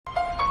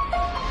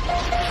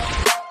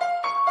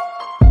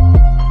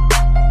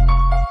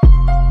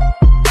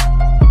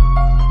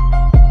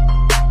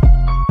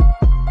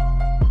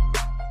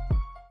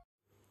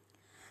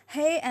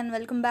and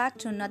welcome back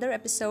to another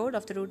episode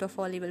of the Root of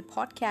All Evil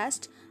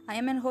podcast. I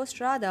am your host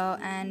Radha,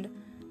 and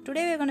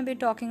today we're going to be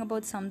talking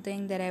about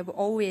something that I've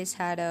always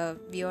had a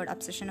weird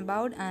obsession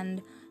about,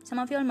 and some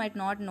of you all might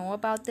not know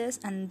about this,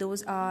 and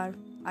those are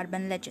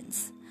urban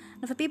legends.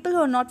 Now, for people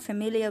who are not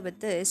familiar with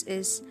this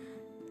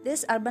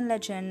urban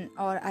legend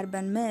or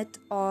urban myth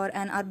or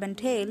an urban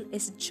tale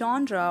is a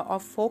genre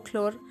of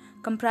folklore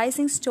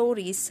comprising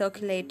stories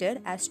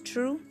circulated as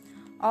true,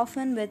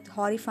 often with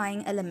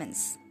horrifying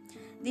elements.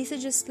 These are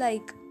just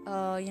like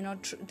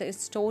the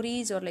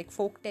stories or like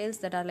folk tales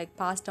that are like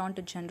passed on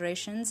to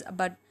generations,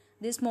 but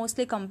this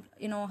mostly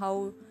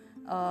how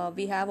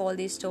we have all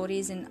these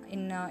stories in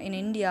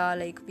India,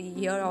 like we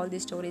hear all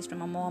these stories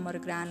from a mom or a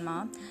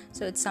grandma,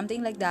 so it's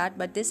something like that,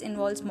 but this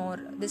involves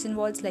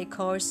like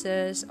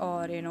curses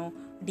or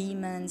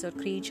demons or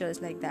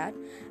creatures like that.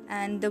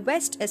 And the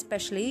West,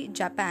 especially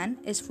Japan,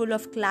 is full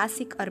of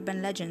classic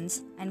urban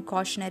legends and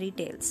cautionary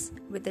tales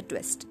with a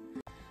twist.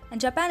 And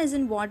Japan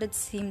isn't what it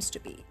seems to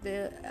be.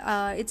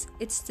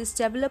 It's this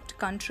developed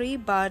country,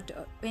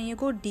 but when you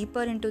go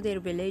deeper into their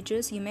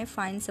villages, you may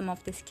find some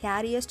of the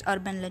scariest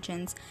urban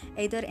legends,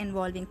 either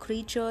involving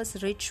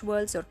creatures,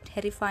 rituals, or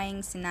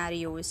terrifying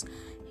scenarios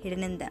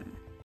hidden in them.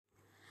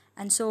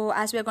 And so,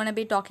 as we're going to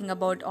be talking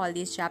about all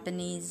these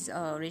Japanese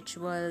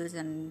rituals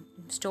and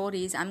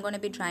stories, I'm going to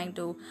be trying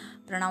to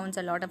pronounce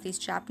a lot of these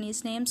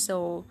Japanese names.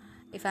 So,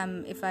 if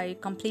I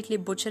completely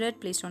butcher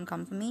it, please don't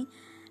come for me.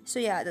 So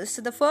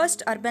the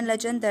first urban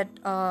legend that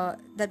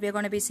we're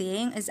going to be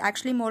seeing is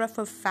actually more of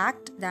a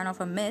fact than of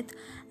a myth,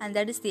 and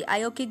that is the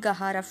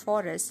Aokigahara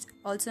forest,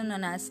 also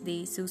known as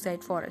the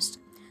suicide forest.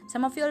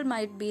 Some of you all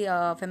might be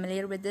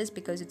familiar with this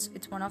because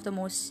it's one of the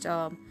most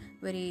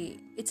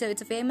it's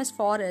a famous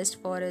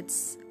forest for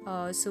its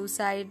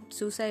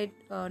suicide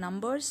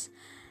numbers,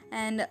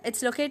 and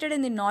it's located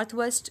in the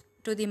northwest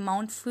to the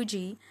Mount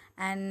Fuji,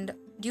 and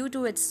due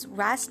to its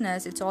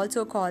vastness, it's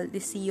also called the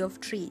Sea of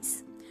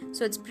Trees.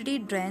 So it's pretty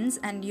dense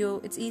and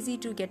it's easy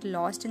to get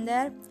lost in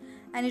there,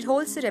 and it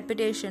holds the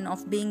reputation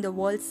of being the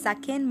world's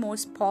second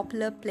most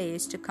popular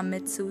place to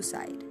commit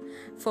suicide,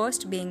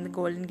 first being the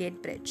Golden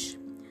Gate Bridge.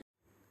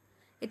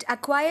 It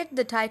acquired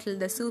the title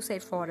the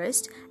Suicide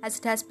Forest as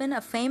it has been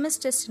a famous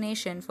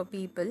destination for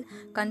people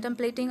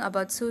contemplating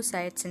about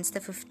suicide since the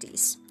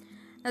 50s.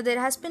 Now,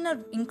 there has been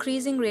an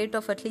increasing rate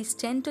of at least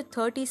 10 to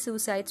 30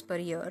 suicides per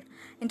year.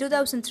 In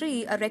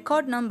 2003, a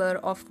record number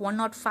of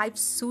 105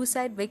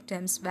 suicide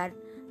victims were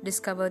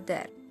discovered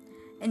there.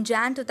 In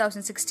Jan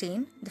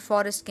 2016, the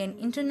forest gained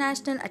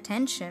international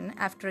attention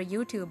after a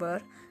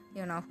YouTuber,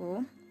 you know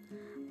who,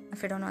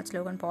 if I don't know, it's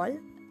Logan Paul.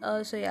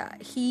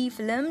 He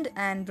filmed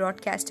and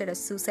broadcasted a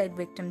suicide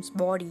victim's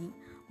body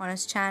on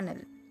his channel,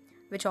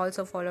 which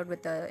also followed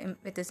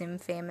with his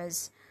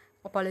infamous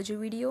apology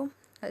video. You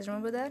guys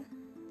remember that?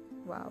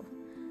 Wow,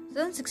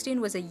 2016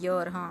 was a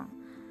year, huh?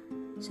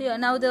 So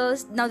now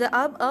the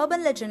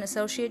urban legend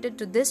associated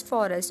to this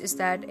forest is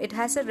that it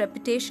has a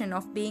reputation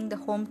of being the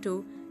home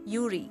to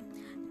Yuri,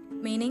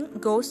 meaning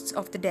ghosts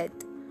of the dead.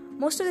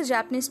 Most of the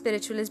Japanese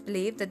spiritualists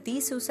believe that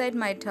these suicides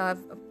might have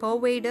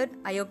pervaded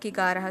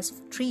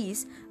Aokigahara's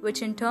trees,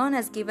 which in turn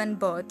has given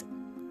birth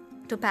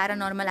to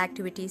paranormal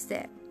activities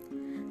there.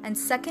 And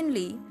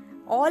secondly,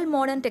 all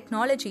modern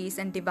technologies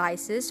and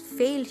devices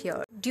fail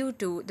here due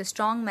to the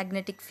strong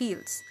magnetic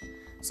fields.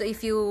 So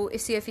if you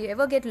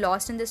ever get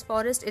lost in this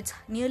forest, it's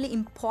nearly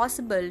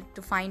impossible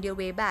to find your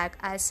way back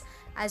as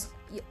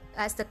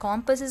the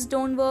compasses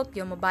don't work,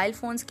 your mobile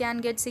phones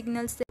can't get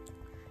signals there.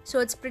 So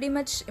it's pretty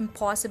much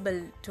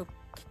impossible to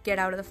get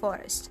out of the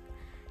forest.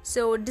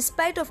 So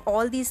despite of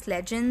all these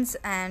legends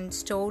and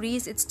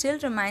stories, it still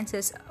remains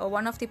as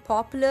one of the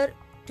popular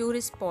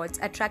tourist spots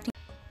attracting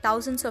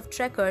thousands of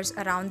trekkers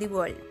around the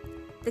world.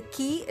 The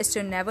key is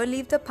to never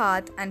leave the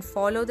path and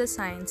follow the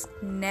signs,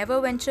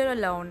 never venture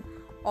alone,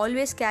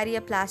 always carry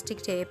a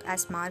plastic tape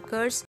as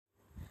markers,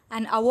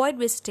 and avoid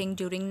visiting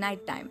during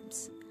night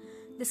times.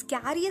 The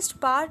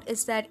scariest part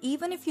is that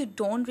even if you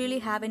don't really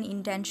have any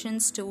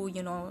intentions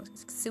to,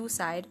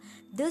 suicide,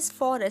 this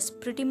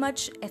forest pretty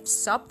much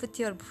f's up with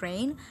your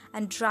brain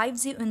and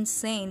drives you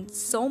insane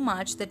so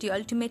much that you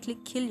ultimately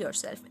kill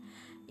yourself.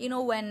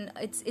 When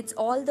it's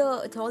all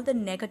the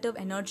negative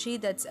energy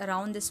that's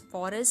around this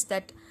forest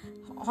that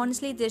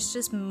honestly this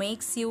just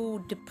makes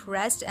you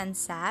depressed and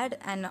sad,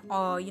 and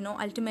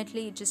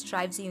ultimately it just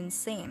drives you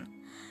insane.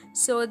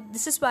 So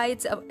this is why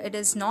it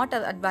is not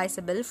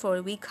advisable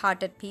for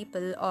weak-hearted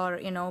people or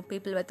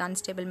people with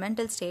unstable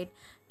mental state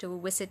to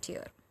visit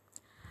here.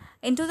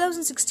 In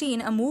 2016,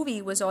 a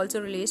movie was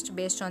also released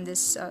based on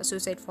this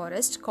suicide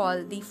forest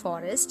called The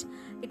Forest.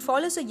 It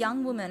follows a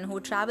young woman who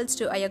travels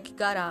to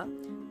Aokigahara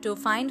to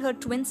find her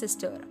twin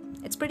sister.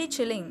 It's pretty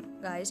chilling,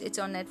 guys. It's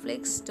on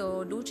Netflix,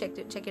 so do check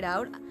it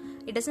out.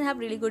 It doesn't have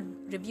really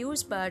good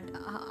reviews, but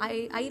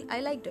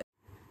I liked it.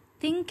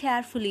 Think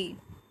carefully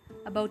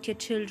about your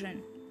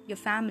children, your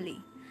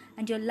family,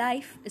 and your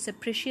life is a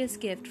precious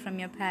gift from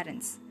your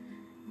parents.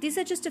 These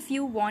are just a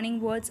few warning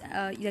words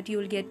that you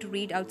will get to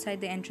read outside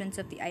the entrance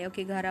of the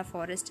Aokigahara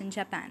forest in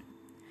Japan.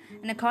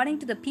 And according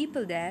to the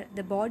people there,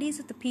 the bodies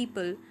of the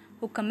people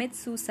who commit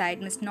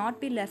suicide must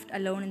not be left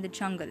alone in the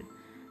jungle.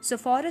 So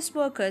forest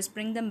workers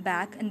bring them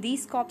back, and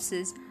these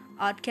corpses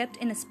are kept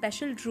in a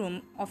special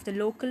room of the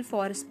local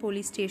forest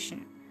police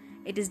station.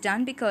 It is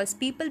done because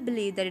people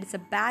believe that it's a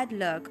bad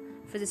luck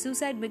for the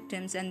suicide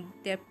victims and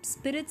their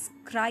spirits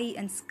cry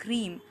and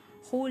scream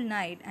whole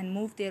night and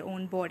move their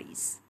own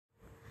bodies.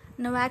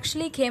 Now, I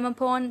actually came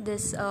upon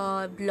this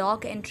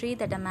blog entry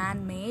that a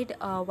man made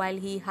while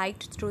he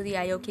hiked through the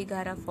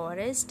Ayokigara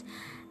forest,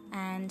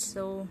 and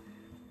so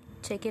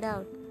check it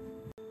out.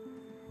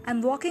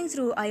 I'm walking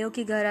through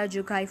Ayokigara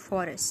Jukai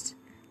forest,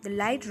 the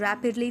light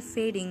rapidly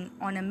fading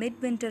on a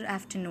midwinter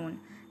afternoon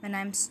when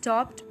I'm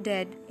stopped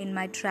dead in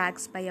my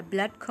tracks by a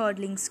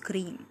blood-curdling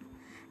scream.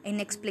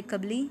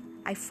 Inexplicably,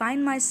 I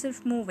find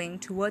myself moving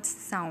towards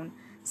the sound,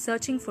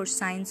 searching for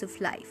signs of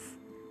life.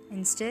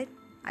 Instead,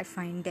 I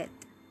find death.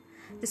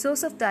 The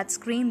source of that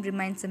scream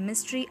remains a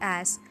mystery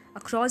as,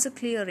 across a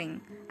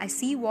clearing, I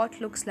see what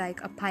looks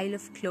like a pile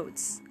of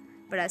clothes.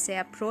 But as I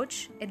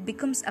approach, it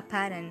becomes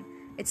apparent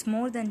it's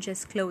more than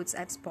just clothes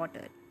I've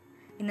spotted.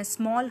 In a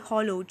small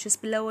hollow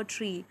just below a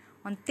tree,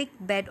 on thick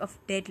bed of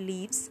dead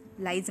leaves,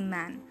 lies a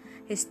man,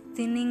 his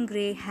thinning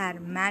grey hair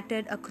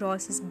matted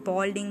across his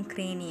balding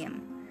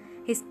cranium.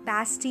 His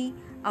pasty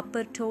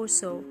upper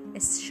torso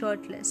is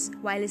shirtless,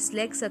 while his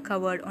legs are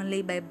covered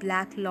only by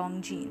black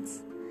long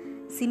jeans.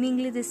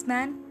 Seemingly this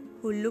man,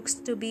 who looks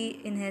to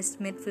be in his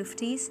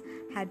mid-50s,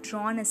 had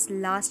drawn his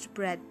last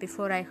breath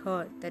before I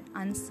heard that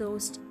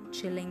unsourced,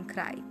 chilling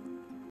cry.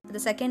 The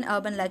second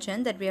urban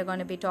legend that we are going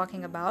to be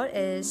talking about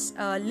is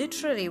a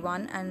literary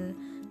one, and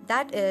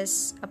that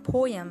is a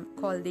poem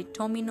called the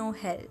Tomino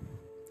Hell.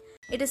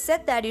 It is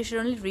said that you should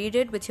only read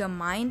it with your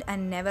mind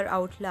and never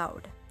out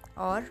loud,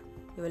 or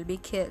you will be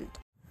killed,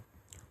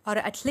 or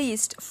at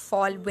least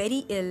fall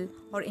very ill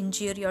or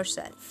injure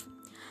yourself.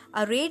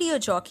 A radio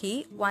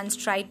jockey once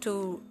tried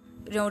to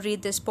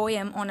read this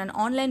poem on an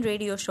online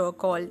radio show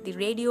called the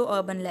Radio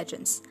Urban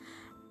Legends,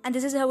 and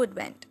this is how it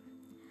went.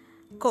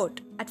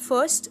 Quote, "At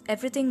first,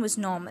 everything was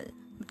normal,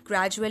 but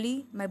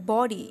gradually, my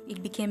body,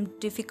 it became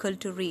difficult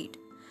to read.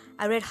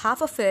 I read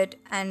half of it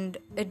and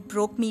it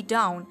broke me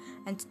down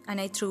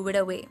and I threw it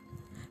away.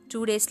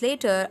 2 days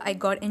later, I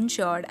got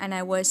injured and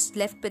I was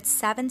left with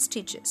 7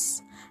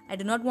 stitches. I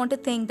do not want to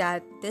think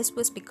that this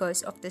was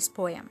because of this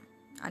poem."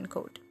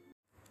 Unquote.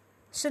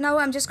 So now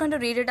I'm just going to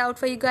read it out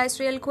for you guys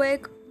real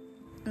quick.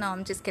 No,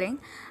 I'm just kidding.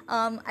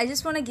 I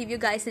just want to give you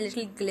guys a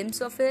little glimpse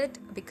of it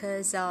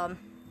because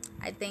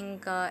I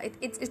think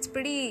it's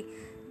pretty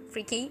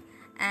freaky.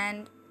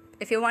 And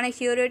if you want to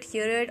hear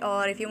it,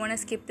 or if you want to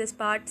skip this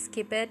part,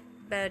 skip it.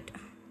 But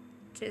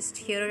just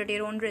hear it at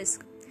your own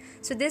risk.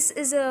 So this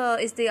is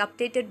the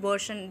updated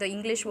version, the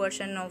English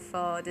version of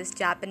this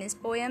Japanese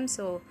poem.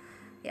 So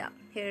yeah,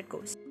 here it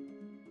goes.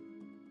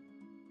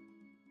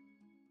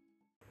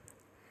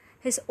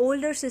 His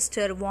older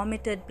sister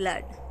vomited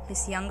blood.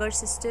 His younger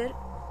sister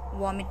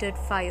vomited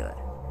fire.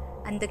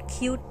 And the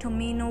cute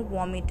Tomino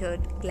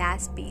vomited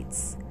glass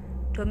beads.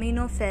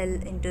 Tomino fell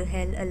into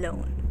hell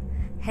alone.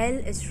 Hell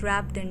is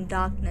wrapped in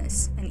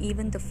darkness, and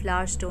even the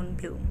flowers don't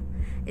bloom.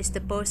 Is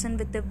the person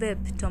with the whip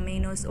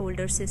Tomino's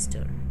older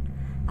sister?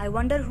 I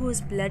wonder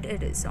whose blood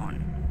it is on.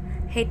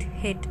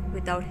 Hit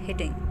without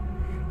hitting.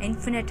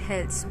 Infinite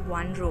hell's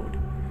one road.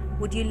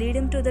 Would you lead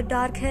him to the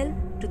dark hell?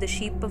 To the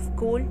sheep of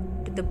gold?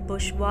 To the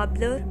bush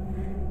warbler?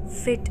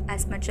 Fit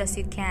as much as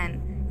you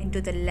can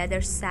into the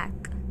leather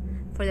sack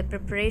for the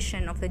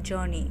preparation of the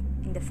journey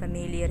in the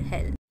familiar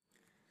hell.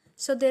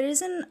 So there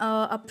isn't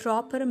a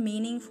proper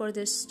meaning for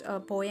this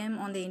poem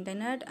on the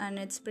internet, and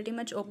it's pretty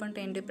much open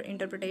to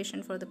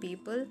interpretation for the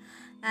people.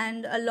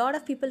 And a lot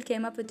of people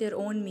came up with their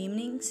own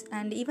meanings,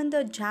 and even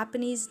the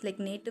Japanese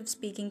native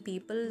speaking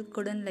people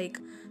couldn't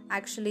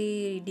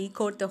actually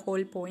decode the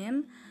whole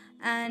poem.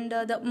 And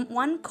the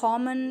one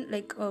common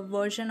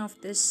version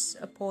of this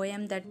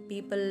poem that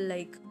people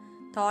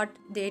thought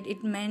that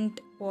it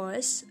meant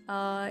was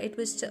it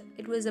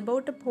was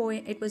about a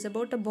boy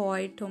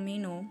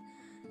Tomino.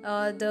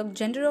 The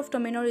gender of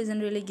Tomino isn't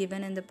really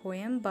given in the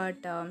poem,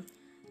 but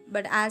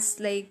as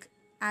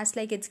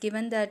it's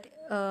given that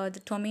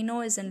the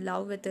Tomino is in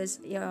love with his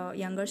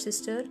younger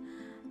sister,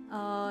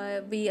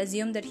 we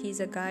assume that he's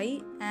a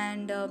guy,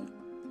 and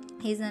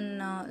he's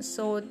in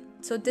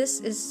so this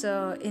is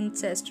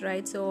incest,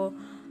 right?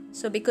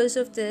 So because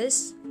of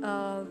this,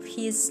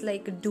 he's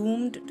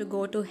doomed to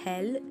go to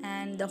hell,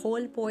 and the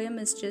whole poem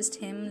is just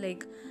him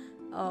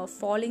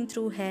falling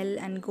through hell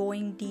and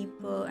going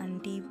deeper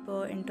and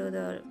deeper into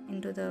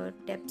the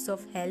depths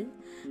of hell,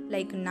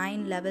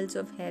 9 levels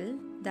of hell.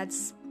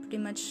 That's pretty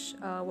much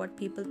what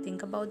people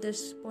think about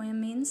this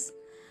poem means.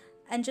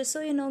 And just so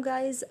you know,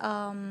 guys,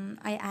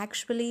 I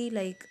actually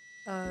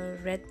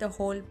read the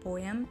whole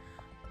poem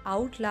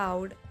out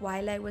loud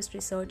while I was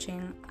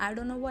researching. I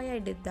don't know why I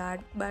did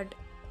that, but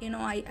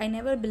I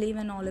never believe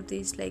in all of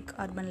these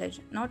urban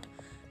legend.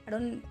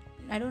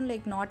 I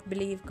don't not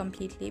believe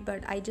completely,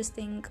 but I just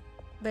think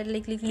but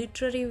like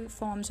literary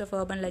forms of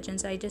urban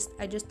legends, I just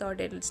thought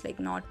it's like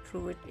not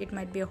true. It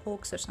might be a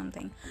hoax or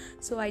something.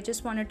 So I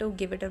just wanted to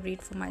give it a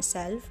read for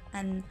myself,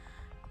 and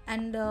I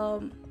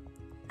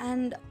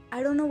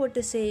don't know what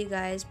to say,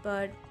 guys,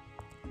 but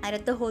I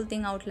read the whole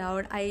thing out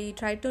loud. I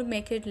tried to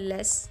make it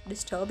less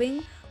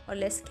disturbing or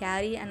less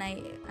scary, and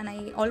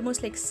I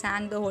almost like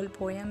sang the whole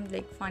poem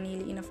like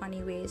in a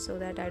funny way, so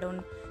that I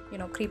don't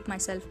creep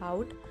myself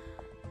out.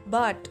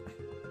 But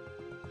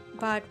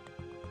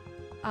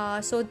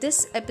so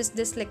this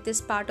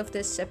part of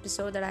this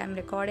episode that I am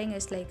recording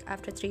is like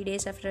after 3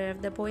 days after I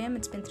read the poem.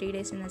 It's been 3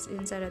 days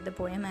since I read the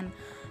poem,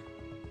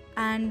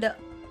 and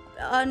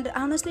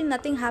honestly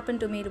nothing happened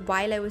to me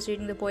while I was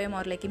reading the poem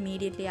or like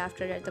immediately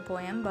after I read the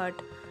poem.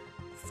 But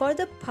for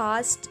the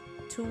past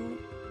 2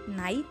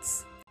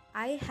 nights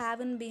I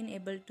haven't been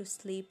able to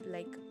sleep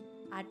like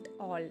at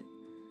all.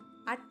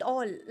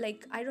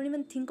 Like I don't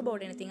even think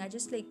about anything. I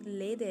just like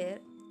lay there,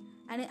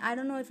 and I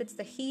don't know if it's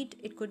the heat.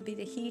 It could be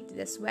the heat,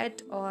 the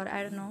sweat, or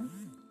I don't know,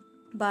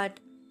 but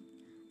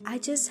I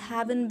just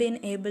haven't been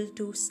able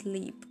to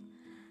sleep.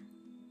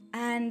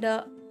 And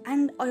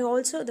I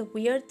also, the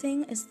weird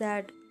thing is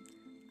that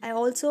I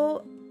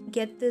also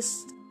get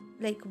this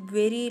like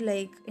very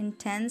like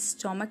intense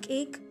stomach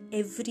ache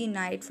every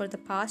night for the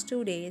past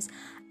 2 days.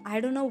 I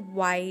don't know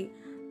why.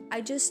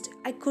 I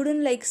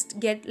couldn't like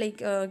get like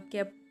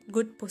get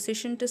good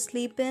position to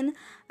sleep in.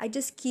 I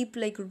just keep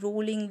like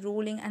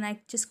rolling, and I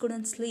just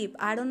couldn't sleep.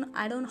 I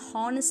don't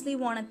honestly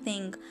want to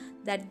think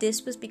that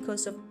this was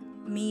because of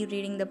me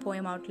reading the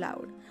poem out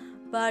loud,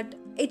 but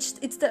it's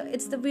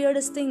the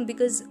weirdest thing,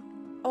 because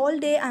all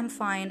day I'm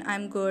fine,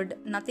 I'm good,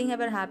 nothing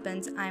ever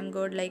happens, I'm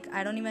good, like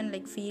I don't even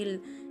like feel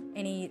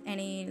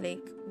any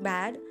like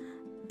bad.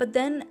 But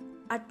then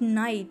at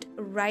night,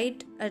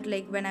 right at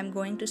like when I'm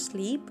going to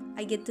sleep,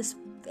 I get this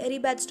very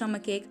bad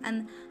stomach ache,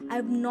 and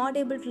I'm not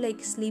able to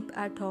like sleep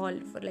at all.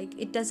 For like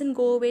it doesn't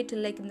go away till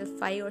like in the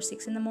 5 or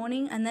 6 in the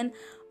morning, and then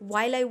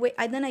while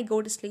I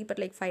go to sleep at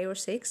like 5 or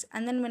 6,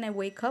 and then when I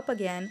wake up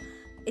again,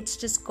 it's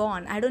just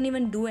gone. I don't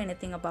even do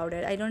anything about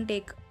it. I don't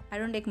take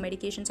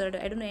medications, or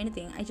I don't do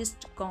anything. I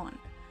just gone.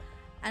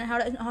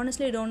 And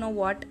honestly I don't know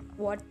what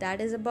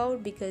that is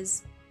about,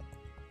 because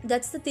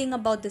that's the thing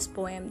about this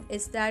poem,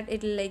 is that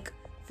it'll like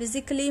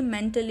physically,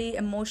 mentally,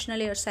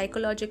 emotionally, or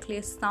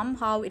psychologically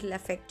somehow it'll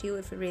affect you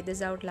if you read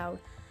this out loud.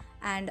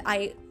 And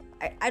I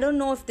don't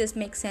know if this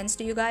makes sense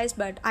to you guys,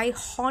 but I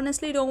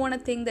honestly don't want to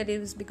think that it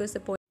was because the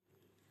poem.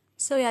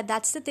 So yeah,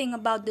 that's the thing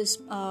about this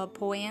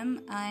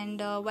poem. And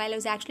while I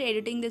was actually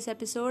editing this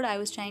episode, I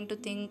was trying to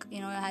think,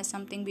 has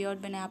something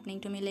weird been happening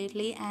to me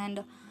lately?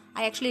 And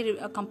I actually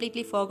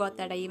completely forgot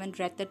that I even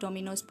read the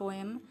Tomino's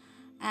poem.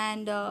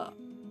 And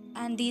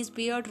these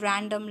weird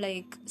random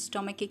like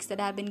stomach aches that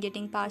I've been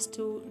getting past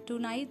two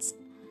nights.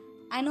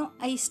 I know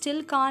I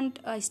still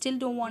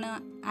don't want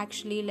to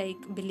actually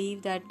like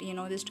believe that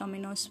this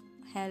Domino's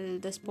hell,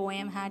 this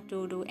poem had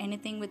to do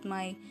anything with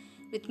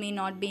me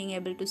not being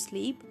able to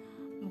sleep.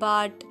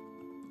 But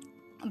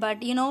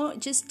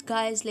just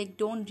guys, like,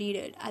 don't read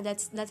it.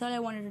 That's all I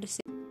wanted to say.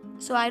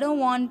 So I don't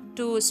want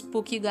to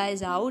spook you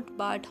guys out,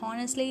 but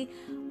honestly,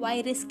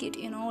 why risk it?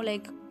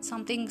 Like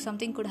something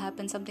could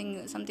happen,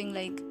 something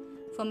like,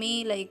 for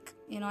me, like,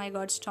 I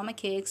got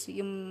stomach aches.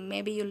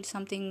 You'll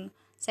something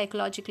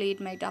psychologically it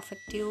might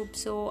affect you.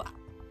 So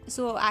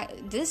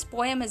this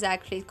poem is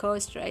actually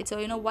cursed, right? So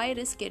why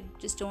risk it?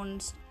 Just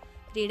don't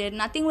read it.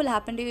 Nothing will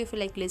happen to you if you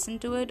like listen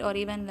to it or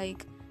even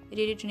like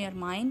read it in your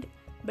mind,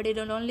 but it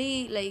will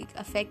only like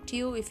affect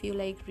you if you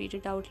like read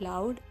it out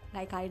loud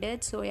like I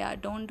did. So yeah,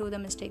 don't do the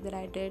mistake that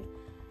I did.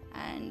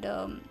 And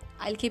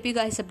I'll keep you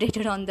guys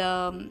updated on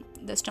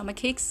the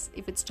stomach aches,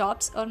 if it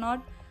stops or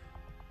not.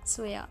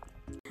 So yeah.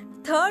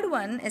 Third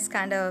one is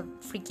kind of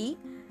freaky.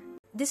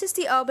 This is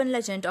the urban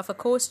legend of a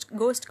ghost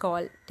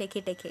called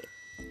Teke Teke.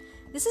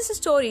 This is a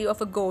story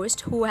of a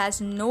ghost who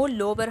has no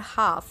lower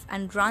half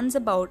and runs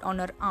about on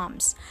her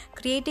arms,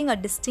 creating a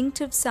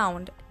distinctive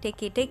sound,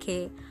 Teke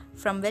Teke,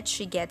 from which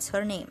she gets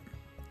her name.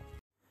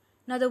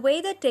 Now, the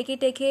way that Teke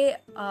Teke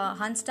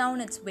hunts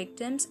down its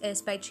victims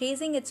is by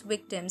chasing its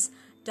victims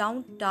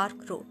down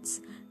dark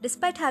roads.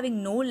 Despite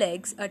having no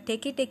legs, a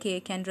Teke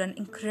Teke can run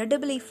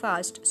incredibly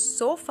fast,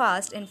 so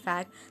fast in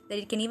fact that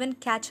it can even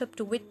catch up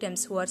to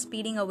victims who are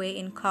speeding away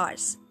in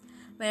cars.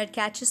 When it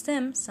catches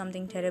them,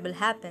 something terrible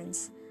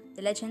happens.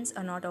 The legends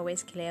are not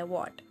always clear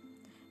what.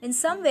 In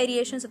some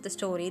variations of the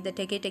story, the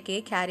Teke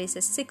Teke carries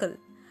a sickle.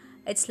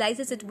 It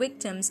slices its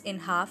victims in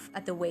half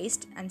at the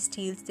waist and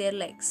steals their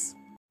legs.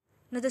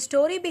 Now, the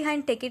story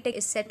behind Teke Teke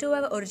is said to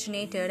have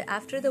originated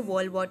after the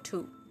World War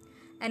II.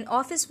 An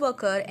office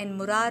worker in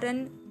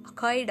Muraran,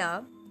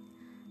 Hokkaido.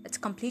 That's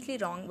completely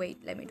wrong. Wait,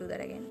 let me do that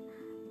again.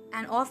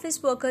 An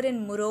office worker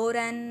in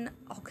Muroran,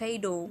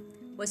 Hokkaido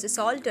was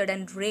assaulted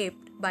and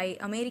raped by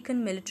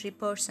American military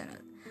personnel.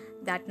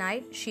 That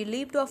night, she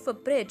leaped off a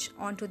bridge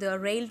onto the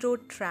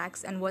railroad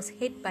tracks and was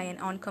hit by an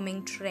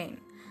oncoming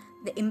train.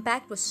 The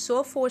impact was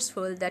so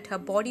forceful that her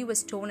body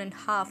was torn in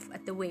half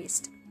at the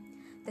waist.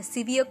 The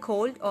severe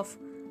cold of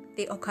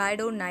the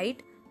Hokkaido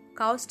night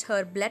caused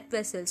her blood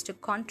vessels to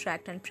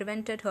contract and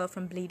prevented her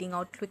from bleeding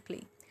out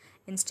quickly.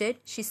 Instead,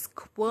 she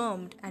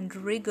squirmed and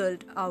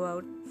wriggled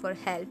out for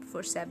help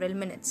for several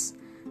minutes.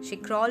 She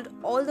crawled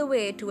all the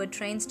way to a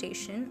train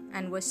station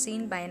and was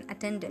seen by an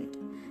attendant.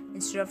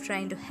 Instead of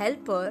trying to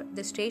help her,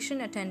 the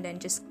station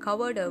attendant just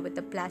covered her with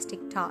a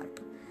plastic tarp.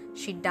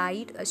 She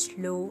died a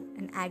slow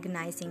and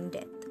agonizing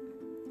death.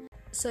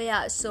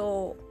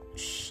 So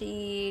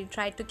she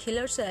tried to kill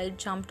herself,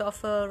 jumped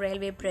off a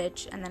railway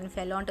bridge and then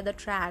fell onto the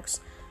tracks,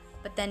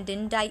 but then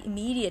didn't die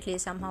immediately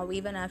somehow,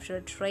 even after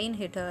a train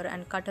hit her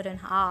and cut her in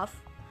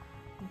half.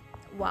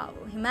 Wow,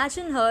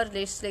 imagine her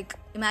just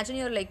imagine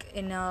you're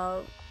in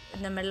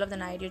the middle of the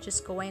night, you're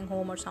just going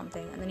home or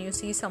something, and then you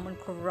see someone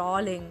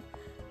crawling,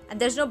 and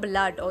there's no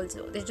blood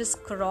also, they're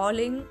just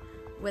crawling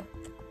with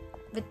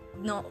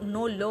no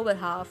lower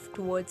half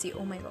towards you.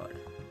 Oh my god.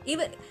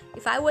 Even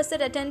if I was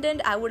that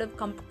attendant, I would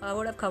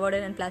have covered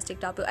it in plastic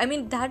tarp. I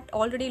mean, that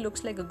already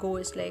looks like a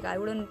ghost. I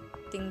wouldn't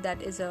think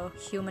that is a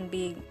human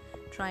being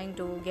trying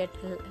to get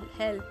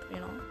help,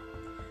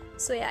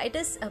 So yeah, it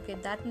is okay.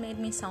 That made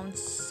me sound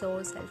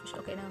so selfish.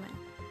 Okay, never mind.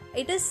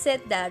 It is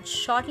said that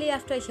shortly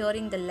after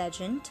hearing the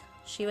legend,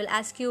 she will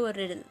ask you a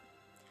riddle,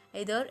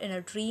 either in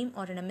a dream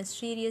or in a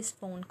mysterious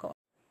phone call.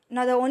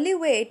 Now, the only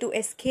way to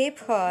escape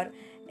her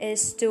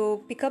is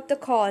to pick up the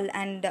call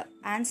and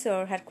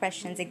answer her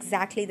questions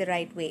exactly the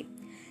right way.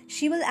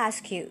 She will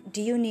ask you,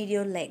 "Do you need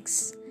your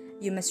legs?"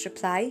 You must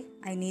reply,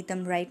 "I need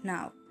them right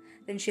now."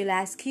 Then she'll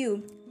ask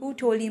you, "Who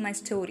told you my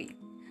story?"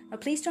 Now,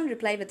 please don't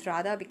reply with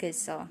Radha,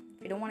 because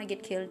if you don't want to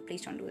get killed,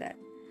 please don't do that.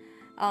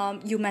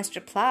 You must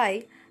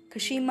reply,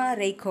 "Kashima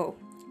Reiko."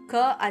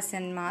 Ka as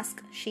in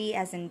mask, she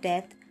as in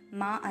death,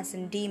 ma as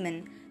in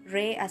demon,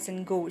 re as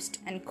in ghost,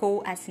 and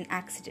ko as in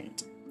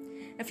accident.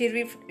 If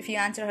you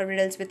answer her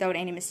riddles without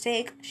any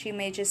mistake, she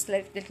may just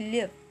let it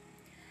live.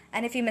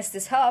 And if you mess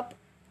this up,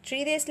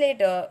 3 days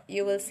later,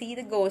 you will see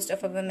the ghost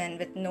of a woman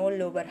with no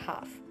lower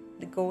half,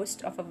 the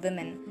ghost of a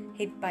woman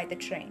hit by the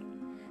train.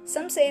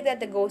 Some say that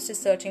the ghost is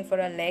searching for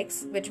her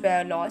legs, which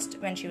were lost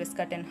when she was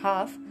cut in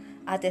half.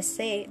 Others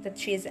say that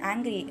she is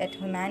angry at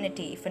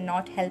humanity for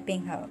not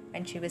helping her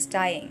when she was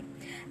dying,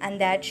 and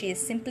that she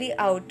is simply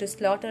out to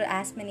slaughter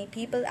as many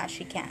people as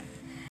she can.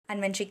 And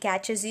when she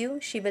catches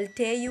you, she will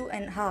tear you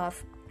in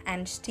half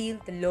and steal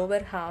the lower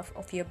half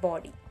of your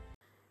body.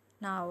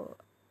 Now,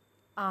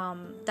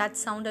 that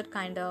sounded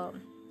kind of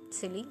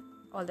silly,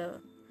 all the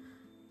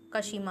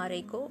Kashima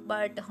Reiko,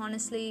 but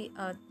honestly,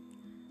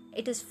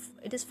 it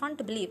is fun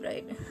to believe,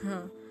 right?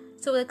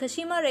 So the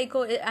Kashima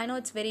Reiko, I know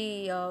it's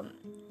very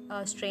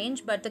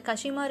strange, but the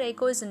Kashima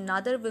Reiko is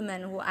another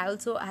woman who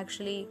also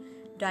actually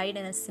died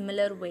in a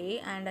similar way,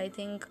 and I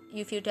think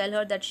if you tell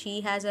her that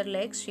she has her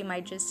legs, she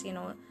might just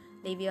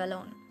leave you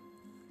alone.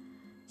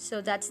 So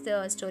that's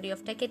the story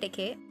of Teke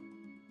Teke.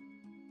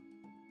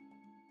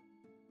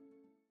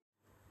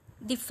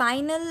 The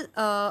final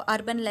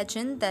urban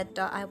legend that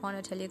I want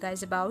to tell you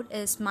guys about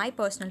is my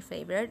personal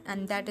favorite,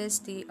 and that is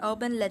the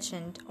urban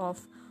legend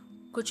of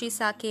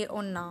Kuchisake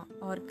Onna,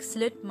 or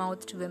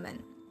slit-mouthed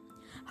women.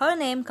 Her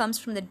name comes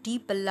from the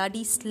deep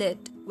bloody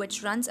slit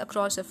which runs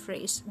across her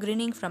face,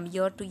 grinning from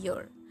ear to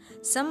ear.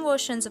 Some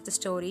versions of the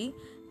story,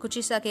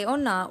 Kuchisake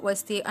Onna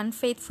was the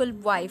unfaithful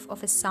wife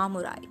of a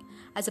samurai.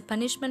 As a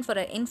punishment for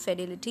her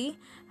infidelity,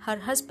 her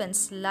husband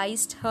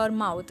sliced her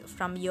mouth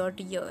from ear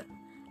to ear.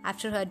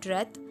 After her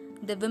death,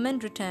 the woman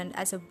returned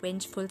as a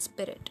vengeful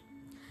spirit.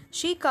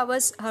 She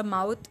covers her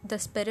mouth, the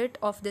spirit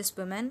of this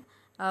woman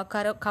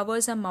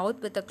covers her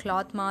mouth with a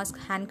cloth mask,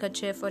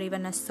 handkerchief, or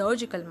even a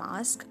surgical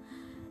mask.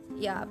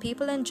 Yeah,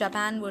 people in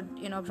Japan would,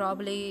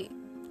 probably,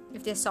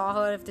 if they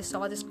saw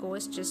this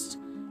ghost,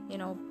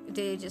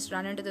 they just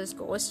run into this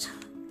ghost.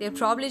 They'll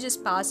probably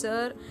just pass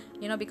her,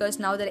 because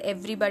now that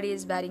everybody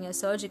is wearing a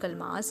surgical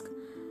mask.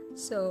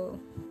 So,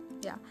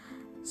 yeah.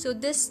 So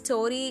this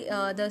story,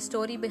 the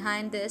story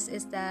behind this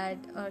is that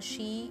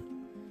she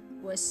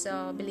was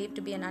believed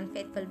to be an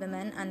unfaithful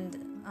woman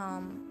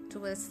and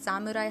to a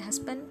samurai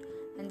husband.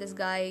 And this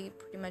guy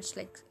pretty much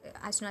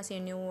as soon as he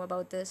knew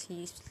about this,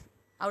 he,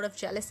 out of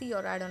jealousy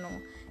or I don't know,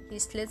 he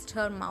slit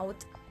her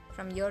mouth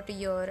from ear to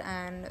ear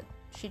and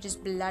she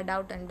just bled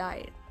out and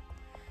died.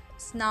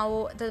 So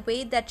now the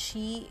way that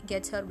she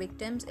gets her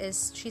victims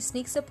is she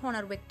sneaks upon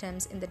her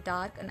victims in the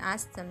dark and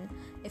asks them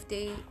if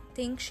they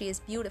think she is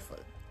beautiful.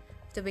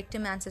 If the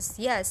victim answers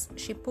yes,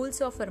 she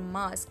pulls off her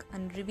mask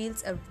and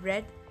reveals a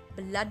red,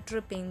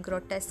 blood-dripping,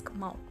 grotesque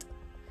mouth.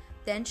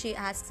 Then she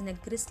asks in a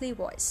grisly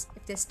voice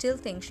if they still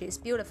think she is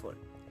beautiful.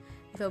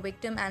 If a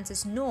victim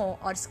answers no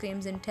or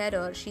screams in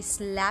terror, she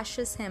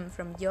slashes him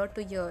from ear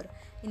to ear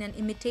in an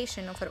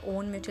imitation of her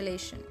own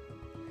mutilation.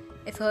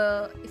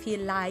 If he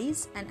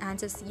lies and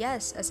answers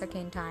yes a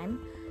second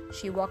time,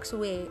 she walks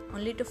away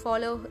only to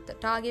follow the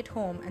target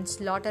home and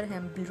slaughter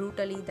him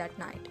brutally that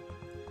night.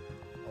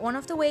 One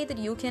of the ways that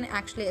you can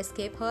actually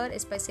escape her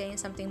is by saying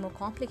something more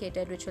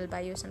complicated, which will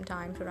buy you some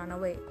time to run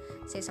away.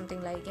 Say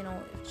something like,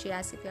 if she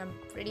asks if you're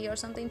pretty or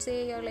something,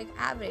 say you're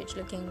average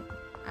looking,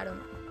 I don't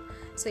know.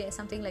 So yeah,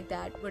 something like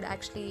that would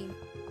actually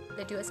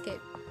let you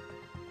escape.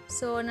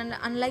 So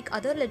unlike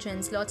other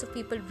legends, lots of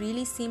people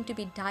really seem to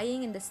be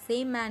dying in the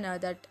same manner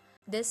that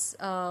this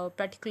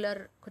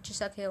particular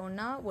Kuchisake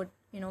Onna would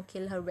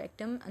kill her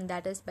victim, and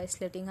that is by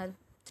slitting her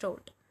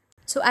throat.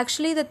 So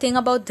actually the thing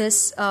about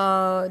this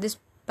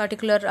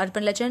particular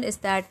urban legend is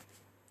that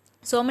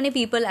so many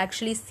people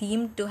actually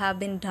seem to have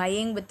been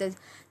dying with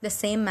the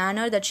same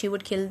manner that she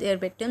would kill their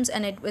victims,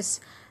 and it was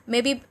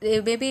maybe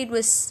it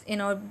was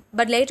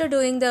but later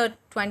during the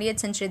 20th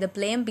century the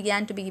blame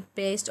began to be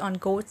placed on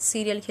ghost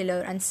serial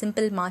killer and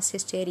simple mass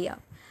hysteria.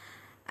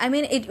 I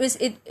mean,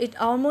 it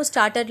almost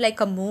started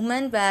like a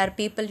movement where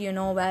people,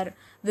 where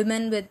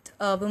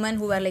women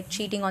who were like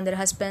cheating on their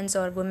husbands,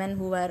 or women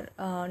who were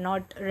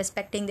not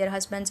respecting their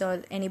husbands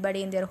or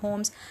anybody in their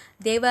homes,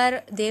 they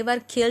were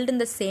killed in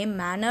the same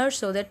manner,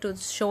 so that to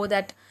show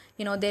that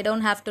they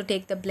don't have to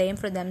take the blame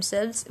for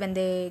themselves when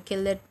they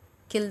kill the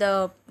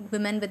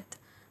women with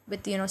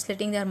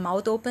slitting their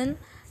mouth open,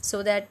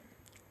 so that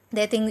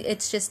they think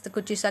it's just the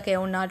Kuchisake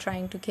Onna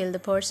trying to kill the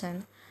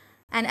person.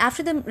 And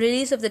after the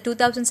release of the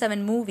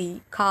 2007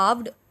 movie,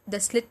 Carved, The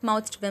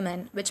Slit-Mouthed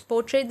Women, which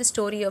portrayed the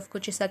story of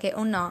Kuchisake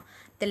Onna,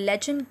 the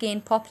legend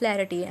gained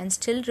popularity and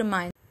still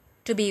remains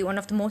to be one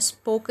of the most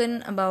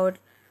spoken about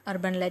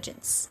urban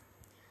legends.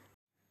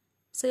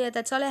 So yeah,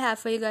 that's all I have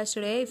for you guys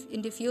today.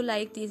 If you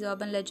like these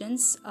urban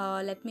legends,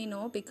 let me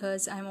know,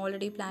 because I'm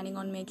already planning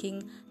on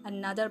making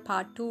another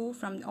part 2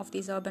 of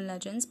these urban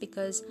legends,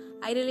 because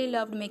I really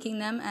loved making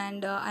them,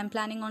 and I'm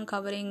planning on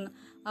covering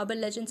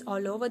urban legends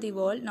all over the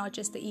world, not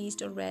just the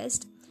East or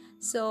West.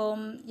 So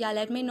yeah,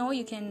 let me know.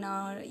 You can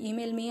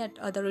email me at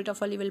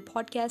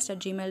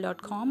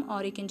therootofallevillpodcast@gmail.com,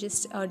 or you can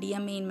just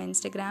DM me in my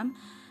Instagram.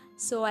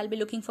 So I'll be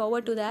looking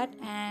forward to that,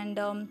 and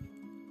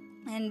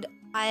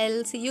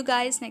I'll see you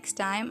guys next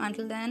time.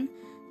 Until then,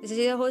 this is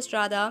your host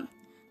Radha.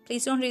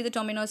 Please don't read the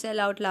Tomino Cell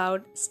out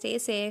loud. Stay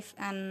safe,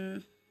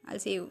 and I'll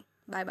see you.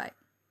 Bye bye.